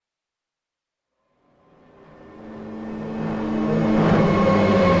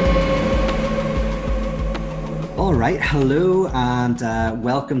right, hello and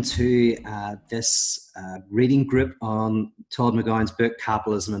welcome to this reading group on Todd McGowan's book,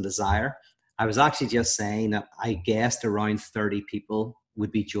 Capitalism and Desire. I was actually just saying that I guessed around 30 people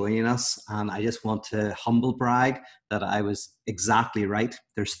would be joining us, and I just want to humble brag that I was exactly right.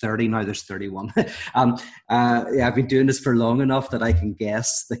 There's 30, now there's 31. I've been doing this for long enough that I can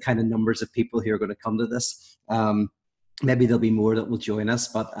guess the kind of numbers of people who are going to come to this. Maybe there'll be more that will join us,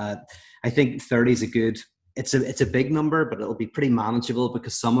 but I think 30 is a good... It's a big number, but it'll be pretty manageable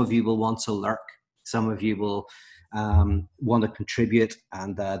because some of you will want to lurk. Some of you will want to contribute,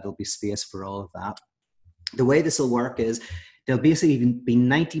 and there'll be space for all of that. The way this will work is there'll basically be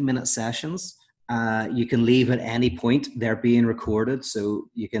 90-minute sessions. You can leave at any point. They're being recorded, so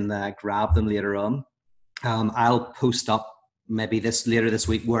you can grab them later on. I'll post up maybe later this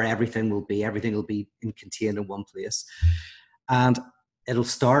week where everything will be. Everything will be contained in one place. And it'll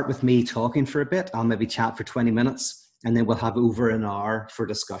start with me talking for a bit. I'll maybe chat for 20 minutes, and then we'll have over an hour for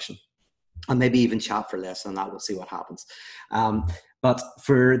discussion. And maybe even chat for less than that. We'll see what happens. But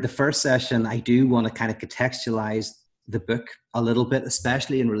for the first session, I do want to kind of contextualize the book a little bit,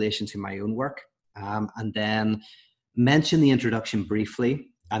 especially in relation to my own work, and then mention the introduction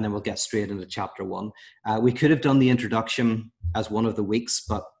briefly, and then we'll get straight into chapter 1. We could have done the introduction as one of the weeks,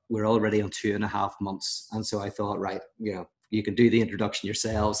 but we're already on 2.5 months. And so I thought, right, you can do the introduction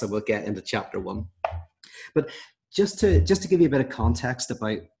yourselves, and we'll get into chapter 1. But just to give you a bit of context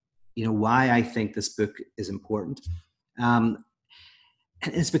about why I think this book is important,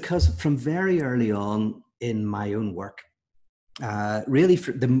 it's because from very early on in my own work, really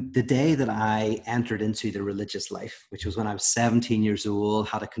for the day that I entered into the religious life, which was when I was 17 years old,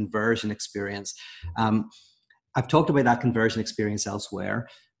 had a conversion experience. I've talked about that conversion experience elsewhere,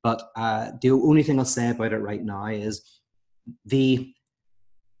 but the only thing I'll say about it right now is the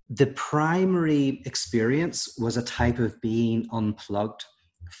primary experience was a type of being unplugged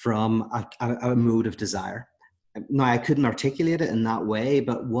from a mode of desire. Now, I couldn't articulate it in that way,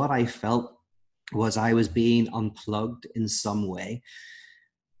 but what I felt was I was being unplugged in some way.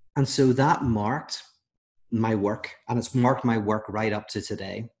 And so that marked my work, and it's marked my work right up to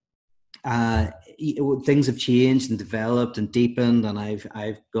today. Things have changed and developed and deepened, and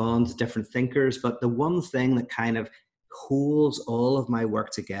I've gone to different thinkers, but the one thing that kind of holds all of my work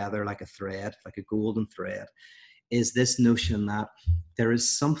together like a thread, like a golden thread, is this notion that there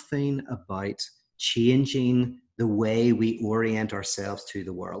is something about changing the way we orient ourselves to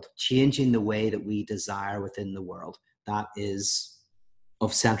the world, changing the way that we desire within the world, that is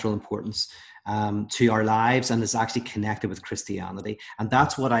of central importance to our lives and is actually connected with Christianity. And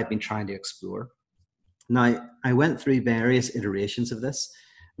that's what I've been trying to explore. Now, I went through various iterations of this.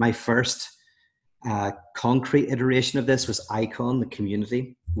 My first concrete iteration of this was Icon, the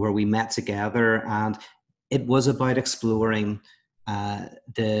community, where we met together, and it was about exploring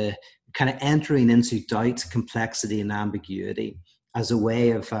the kind of entering into doubt, complexity, and ambiguity as a way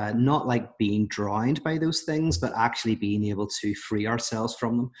of not like being drowned by those things, but actually being able to free ourselves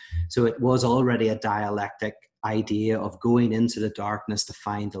from them. So it was already a dialectic idea of going into the darkness to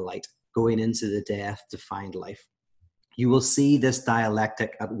find the light, going into the death to find life. You will see this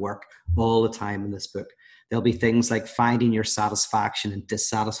dialectic at work all the time in this book. There'll be things like finding your satisfaction and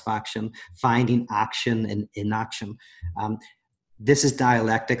dissatisfaction, finding action and inaction. This is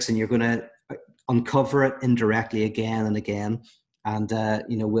dialectics, and you're going to uncover it indirectly again and again. And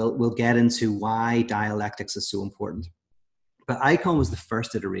we'll get into why dialectics is so important. But Icon was the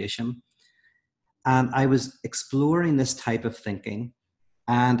first iteration, and I was exploring this type of thinking,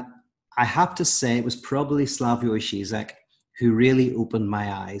 and I have to say it was probably Slavoj Žižek who really opened my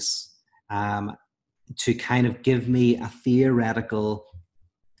eyes to kind of give me a theoretical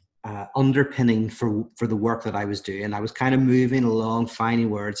underpinning for the work that I was doing. I was kind of moving along, finding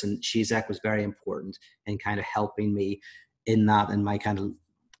words, and Žižek was very important in kind of helping me in that, in my kind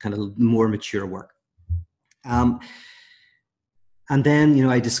of more mature work. And then,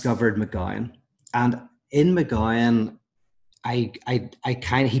 I discovered McGowan, and in McGowan,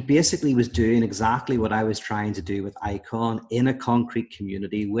 he basically was doing exactly what I was trying to do with Icon in a concrete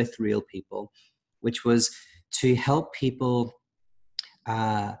community with real people, which was to help people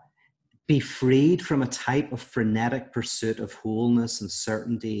be freed from a type of frenetic pursuit of wholeness and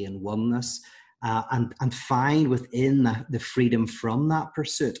certainty and oneness, and find within the freedom from that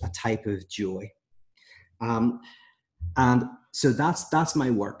pursuit a type of joy. And so that's my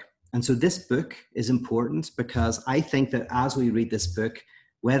work. And so this book is important because I think that as we read this book,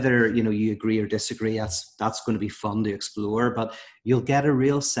 whether you agree or disagree, that's going to be fun to explore, but you'll get a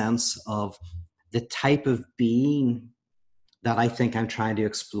real sense of the type of being that I think I'm trying to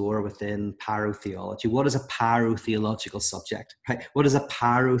explore within parotheology. What is a parotheological subject? Right? What is a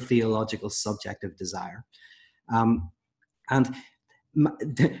parotheological subject of desire? And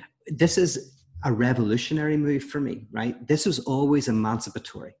this is a revolutionary move for me, right? This was always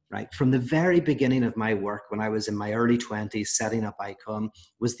emancipatory, right? From the very beginning of my work, when I was in my early 20s setting up ICON,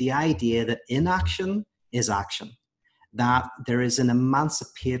 was the idea that inaction is action, that there is an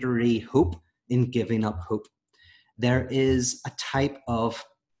emancipatory hope in giving up hope. There is a type of,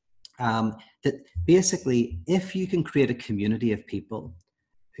 that basically, if you can create a community of people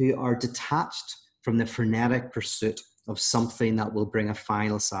who are detached from the frenetic pursuit of something that will bring a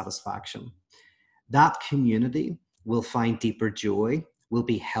final satisfaction, that community will find deeper joy, will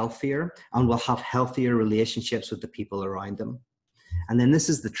be healthier, and will have healthier relationships with the people around them. And then this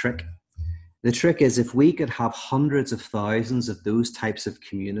is the trick. The trick is, if we could have hundreds of thousands of those types of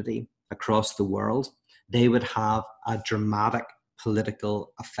community across the world, they would have a dramatic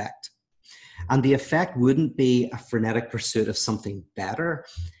political effect. And the effect wouldn't be a frenetic pursuit of something better.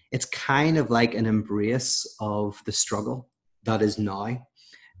 It's kind of like an embrace of the struggle that is now,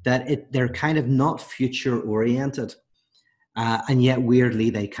 that they're kind of not future oriented. And yet weirdly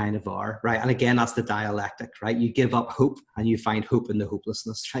they kind of are, right? And again, that's the dialectic, right? You give up hope and you find hope in the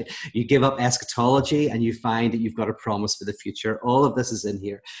hopelessness, right? You give up eschatology and you find that you've got a promise for the future. All of this is in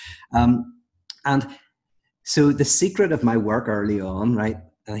here. And so the secret of my work early on, right,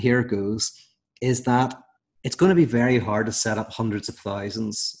 and here it goes, is that it's going to be very hard to set up hundreds of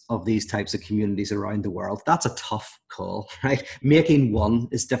thousands of these types of communities around the world. That's a tough call, right? Making one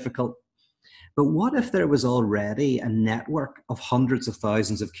is difficult. But what if there was already a network of hundreds of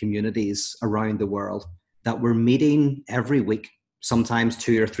thousands of communities around the world that were meeting every week, sometimes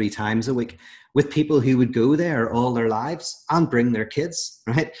 2 or 3 times a week, with people who would go there all their lives and bring their kids,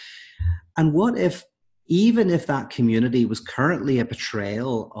 right? And what if, even if that community was currently a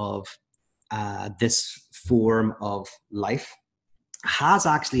betrayal of this form of life, has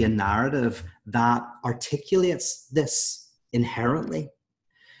actually a narrative that articulates this inherently?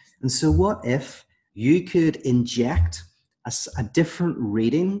 And so what if you could inject a different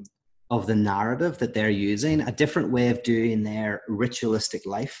reading of the narrative that they're using, a different way of doing their ritualistic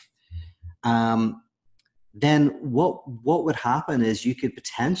life? Then what would happen is you could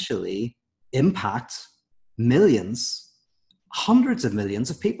potentially impact millions, hundreds of millions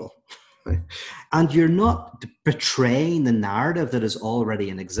of people. And you're not betraying the narrative that is already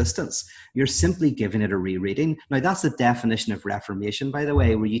in existence. You're simply giving it a rereading. Now, that's the definition of Reformation, by the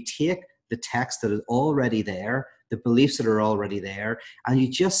way, where you take the text that is already there, the beliefs that are already there, and you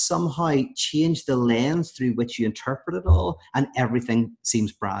just somehow change the lens through which you interpret it all, and everything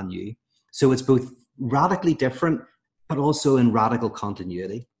seems brand new. So it's both radically different, but also in radical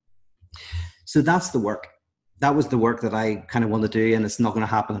continuity. So that's the work. That was the work that I kind of want to do, and it's not going to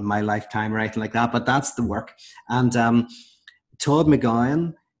happen in my lifetime or anything like that, but that's the work. And Todd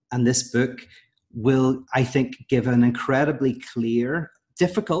McGowan and this book will, I think, give an incredibly clear,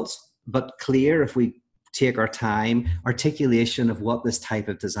 difficult, but clear, if we take our time, articulation of what this type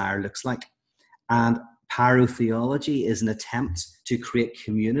of desire looks like. And parotheology is an attempt to create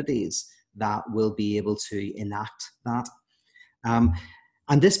communities that will be able to enact that.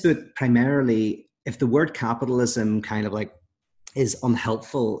 And this book primarily, if the word capitalism kind of like is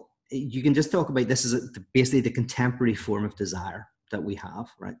unhelpful, you can just talk about this as basically the contemporary form of desire that we have,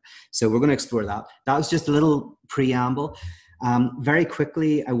 right? So we're going to explore that. That was just a little preamble. Very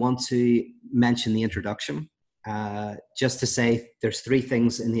quickly, I want to mention the introduction, just to say there's 3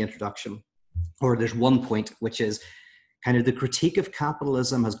 things in the introduction, or there's one point, which is kind of the critique of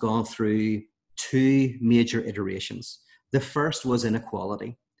capitalism has gone through 2 major iterations. The first was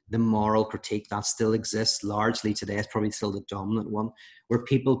inequality. The moral critique that still exists largely today is probably still the dominant one, where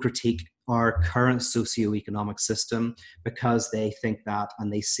people critique our current socioeconomic system because they think that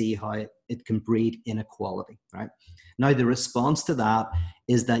and they see how it can breed inequality, right? Now, the response to that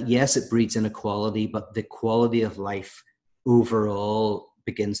is that, yes, it breeds inequality, but the quality of life overall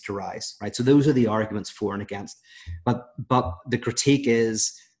begins to rise, right? So those are the arguments for and against. But the critique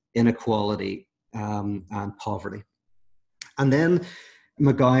is inequality and poverty. And then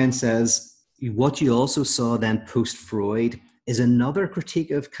McGowan says, what you also saw then post-Freud is another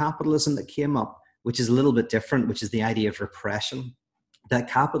critique of capitalism that came up, which is a little bit different, which is the idea of repression. That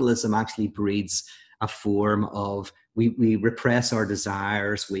capitalism actually breeds a form of, we repress our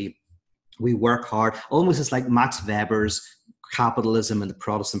desires, we work hard, almost as like Max Weber's Capitalism and the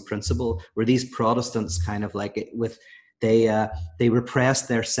Protestant Principle, where these Protestants kind of like they repressed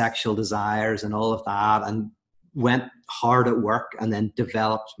their sexual desires and all of that, and went hard at work and then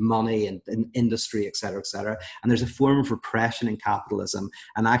developed money and industry, et cetera, et cetera. And there's a form of repression in capitalism.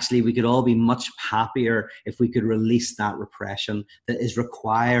 And actually, we could all be much happier if we could release that repression that is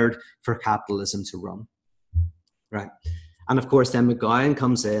required for capitalism to run. Right. And of course, then McGowan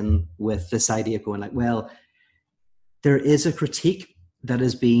comes in with this idea of going like, well, there is a critique that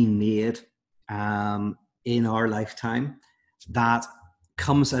is being made in our lifetime that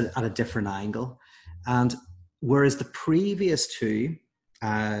comes at a different angle. And whereas the previous two,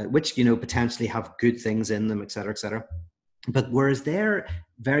 which, potentially have good things in them, et cetera, but whereas they're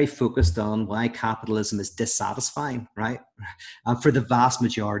very focused on why capitalism is dissatisfying, right? For the vast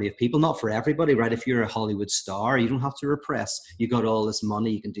majority of people, not for everybody, right? If you're a Hollywood star, you don't have to repress. You got all this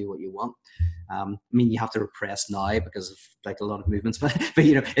money, you can do what you want. You have to repress now because of like a lot of movements, but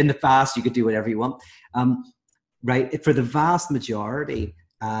in the past you could do whatever you want, right? For the vast majority,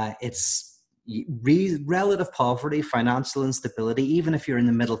 it's relative poverty, financial instability. Even if you're in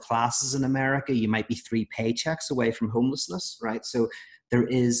the middle classes in America, you might be 3 paychecks away from homelessness, right? So there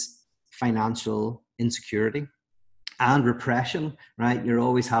is financial insecurity and repression, right? You're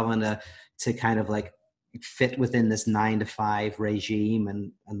always having to kind of like fit within this 9-to-5 regime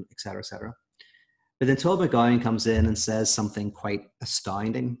and et cetera, et cetera. But then Todd McGowan comes in and says something quite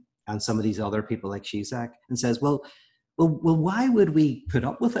astounding, and some of these other people like Shizak, and says, well, why would we put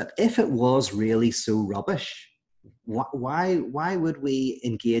up with it if it was really so rubbish? Why would we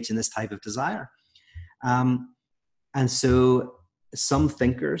engage in this type of desire? And so some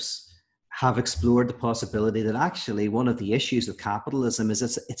thinkers have explored the possibility that actually one of the issues with capitalism is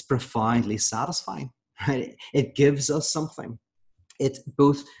it's profoundly satisfying, right? It gives us something. It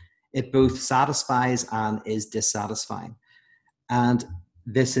both satisfies and is dissatisfying. And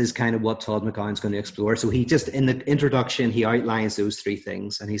this is kind of what Todd McGowan's going to explore. So he just, in the introduction, he outlines those 3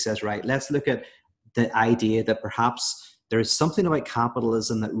 things. And he says, right, let's look at the idea that perhaps there's something about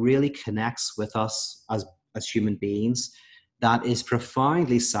capitalism that really connects with us as human beings that is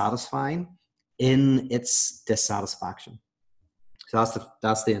profoundly satisfying in its dissatisfaction. So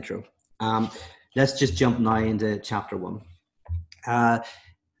that's the intro. Let's just jump now into chapter 1.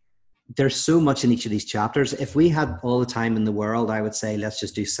 There's so much in each of these chapters. If we had all the time in the world, I would say let's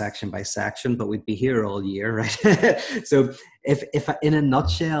just do section by section, but we'd be here all year, right? So if in a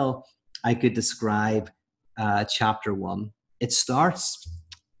nutshell, I could describe chapter 1, it starts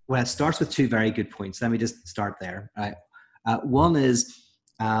with 2 very good points. Let me just start there. Right? One is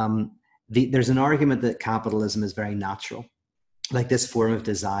there's an argument that capitalism is very natural. Like this form of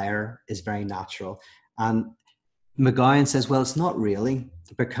desire is very natural. And McGowan says, well, it's not really,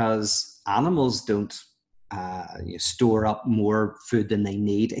 because animals don't store up more food than they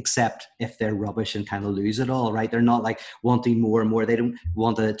need, except if they're rubbish and kind of lose it all, right? They're not like wanting more and more. They don't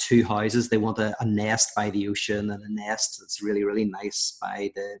want 2 houses. They want a nest by the ocean and a nest that's really, really nice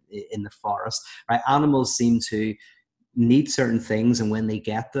in the forest, right? Animals seem to need certain things, and when they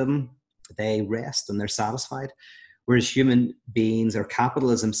get them, they rest and they're satisfied. Whereas human beings, or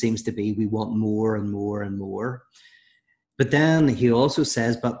capitalism, seems to be, we want more and more and more. But then he also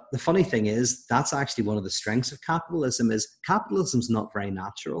says, but the funny thing is, that's actually one of the strengths of capitalism, is capitalism's not very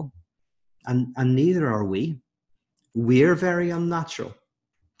natural. And neither are we. We're very unnatural.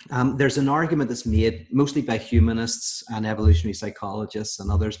 There's an argument that's made mostly by humanists and evolutionary psychologists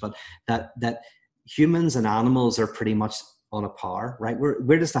and others, but that humans and animals are pretty much on a par, right?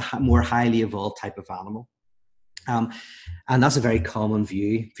 We're just a more highly evolved type of animal. And that's a very common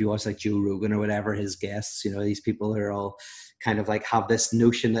view. If you watch like Joe Rogan or whatever, his guests, these people are all kind of like have this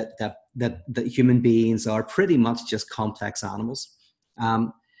notion that human beings are pretty much just complex animals.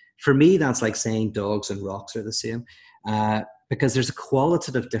 For me, that's like saying dogs and rocks are the same, because there's a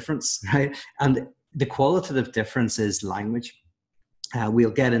qualitative difference, right? And the qualitative difference is language. We'll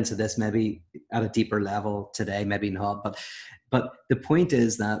get into this maybe at a deeper level today, maybe not. But the point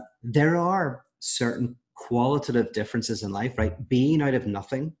is that there are certain qualitative differences in life, right? Being out of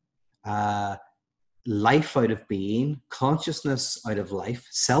nothing, life out of being, consciousness out of life,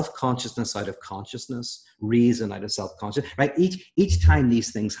 self-consciousness out of consciousness, reason out of self-consciousness, right? Each time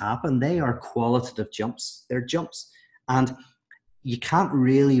these things happen, they are qualitative jumps. They're jumps. And you can't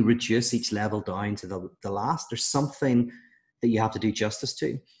really reduce each level down to the last. There's something that you have to do justice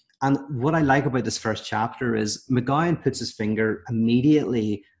to. And what I like about this first chapter is McGowan puts his finger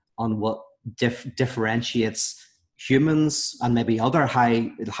immediately on what differentiates humans and maybe other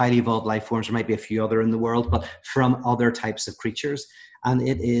highly evolved life forms. There might be a few other in the world, but from other types of creatures. And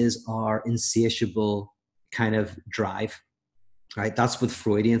it is our insatiable kind of drive, right? That's what the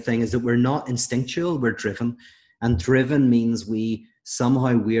Freudian thing is, that we're not instinctual, we're driven. And driven means we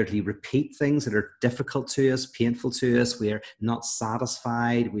somehow weirdly repeat things that are difficult to us, painful to us. We're not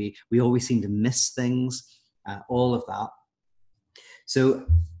satisfied. We always seem to miss things, all of that. So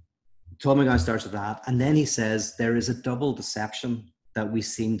Todd McGowan starts with that. And then he says, there is a double deception that we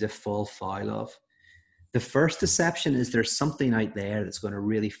seem to fall foul of. The first deception is there's something out there that's going to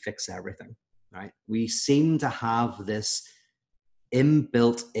really fix everything, right? We seem to have this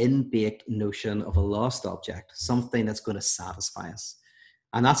inbuilt, in-baked notion of a lost object, something that's going to satisfy us.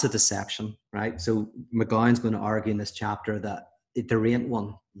 And that's a deception, right? So McGowan's going to argue in this chapter that there ain't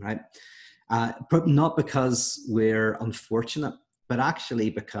one, right? But not because we're unfortunate, but actually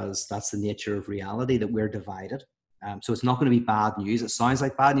because that's the nature of reality, that we're divided. So it's not going to be bad news. It sounds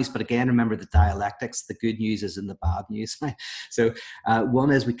like bad news, but again, remember the dialectics. The good news is in the bad news. Right? So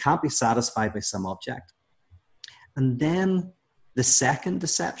one is we can't be satisfied by some object. And then the second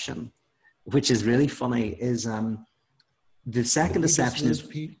deception, which is really funny, is the second deception is...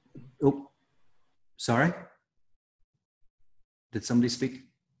 Oh, sorry? Did somebody speak?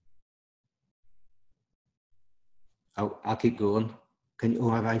 Oh, I'll keep going.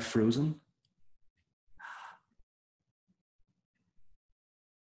 Have I frozen?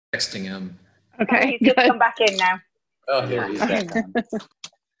 Texting him. Okay, he's just come back in now. Oh, there he is.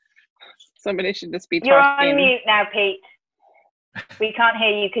 Somebody should just be talking. You're on mute now, Pete. We can't hear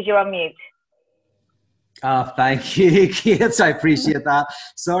you because you're on mute. Oh, thank you, Kate. I appreciate that.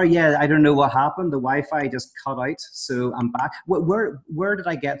 Sorry, yeah, I don't know what happened. The Wi-Fi just cut out, so I'm back. Where did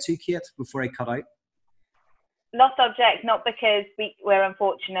I get to, Kate, before I cut out? Lost object, not because we're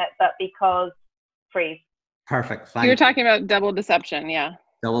unfortunate, but because freeze. Perfect. Thank you. You were talking about double deception, yeah.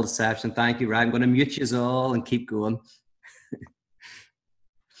 Double deception. Thank you, right? I'm going to mute you all and keep going.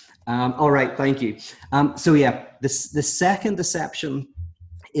 All right, thank you. So yeah, the second deception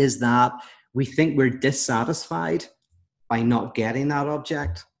is that we think we're dissatisfied by not getting that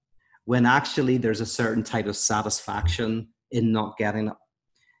object, when actually there's a certain type of satisfaction in not getting it.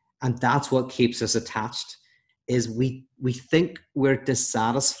 And that's what keeps us attached, is we think we're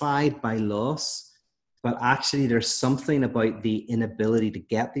dissatisfied by loss, but actually there's something about the inability to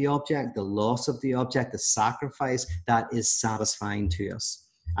get the object, the loss of the object, the sacrifice that is satisfying to us.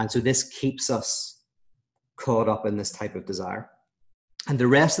 And so this keeps us caught up in this type of desire. And the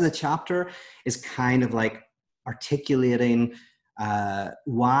rest of the chapter is kind of like articulating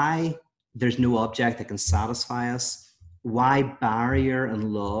why there's no object that can satisfy us, why barrier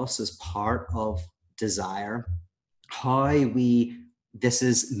and loss is part of desire, how this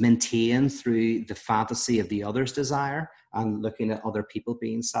is maintained through the fantasy of the other's desire and looking at other people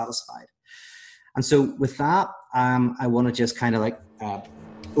being satisfied. And so with that, I want to just kind of like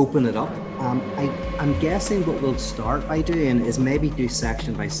open it up. I'm guessing what we'll start by doing is maybe do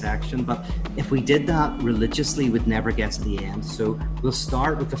section by section, but if we did that religiously, we'd never get to the end. So we'll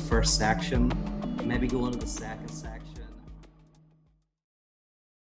start with the first section, maybe go on to the second section.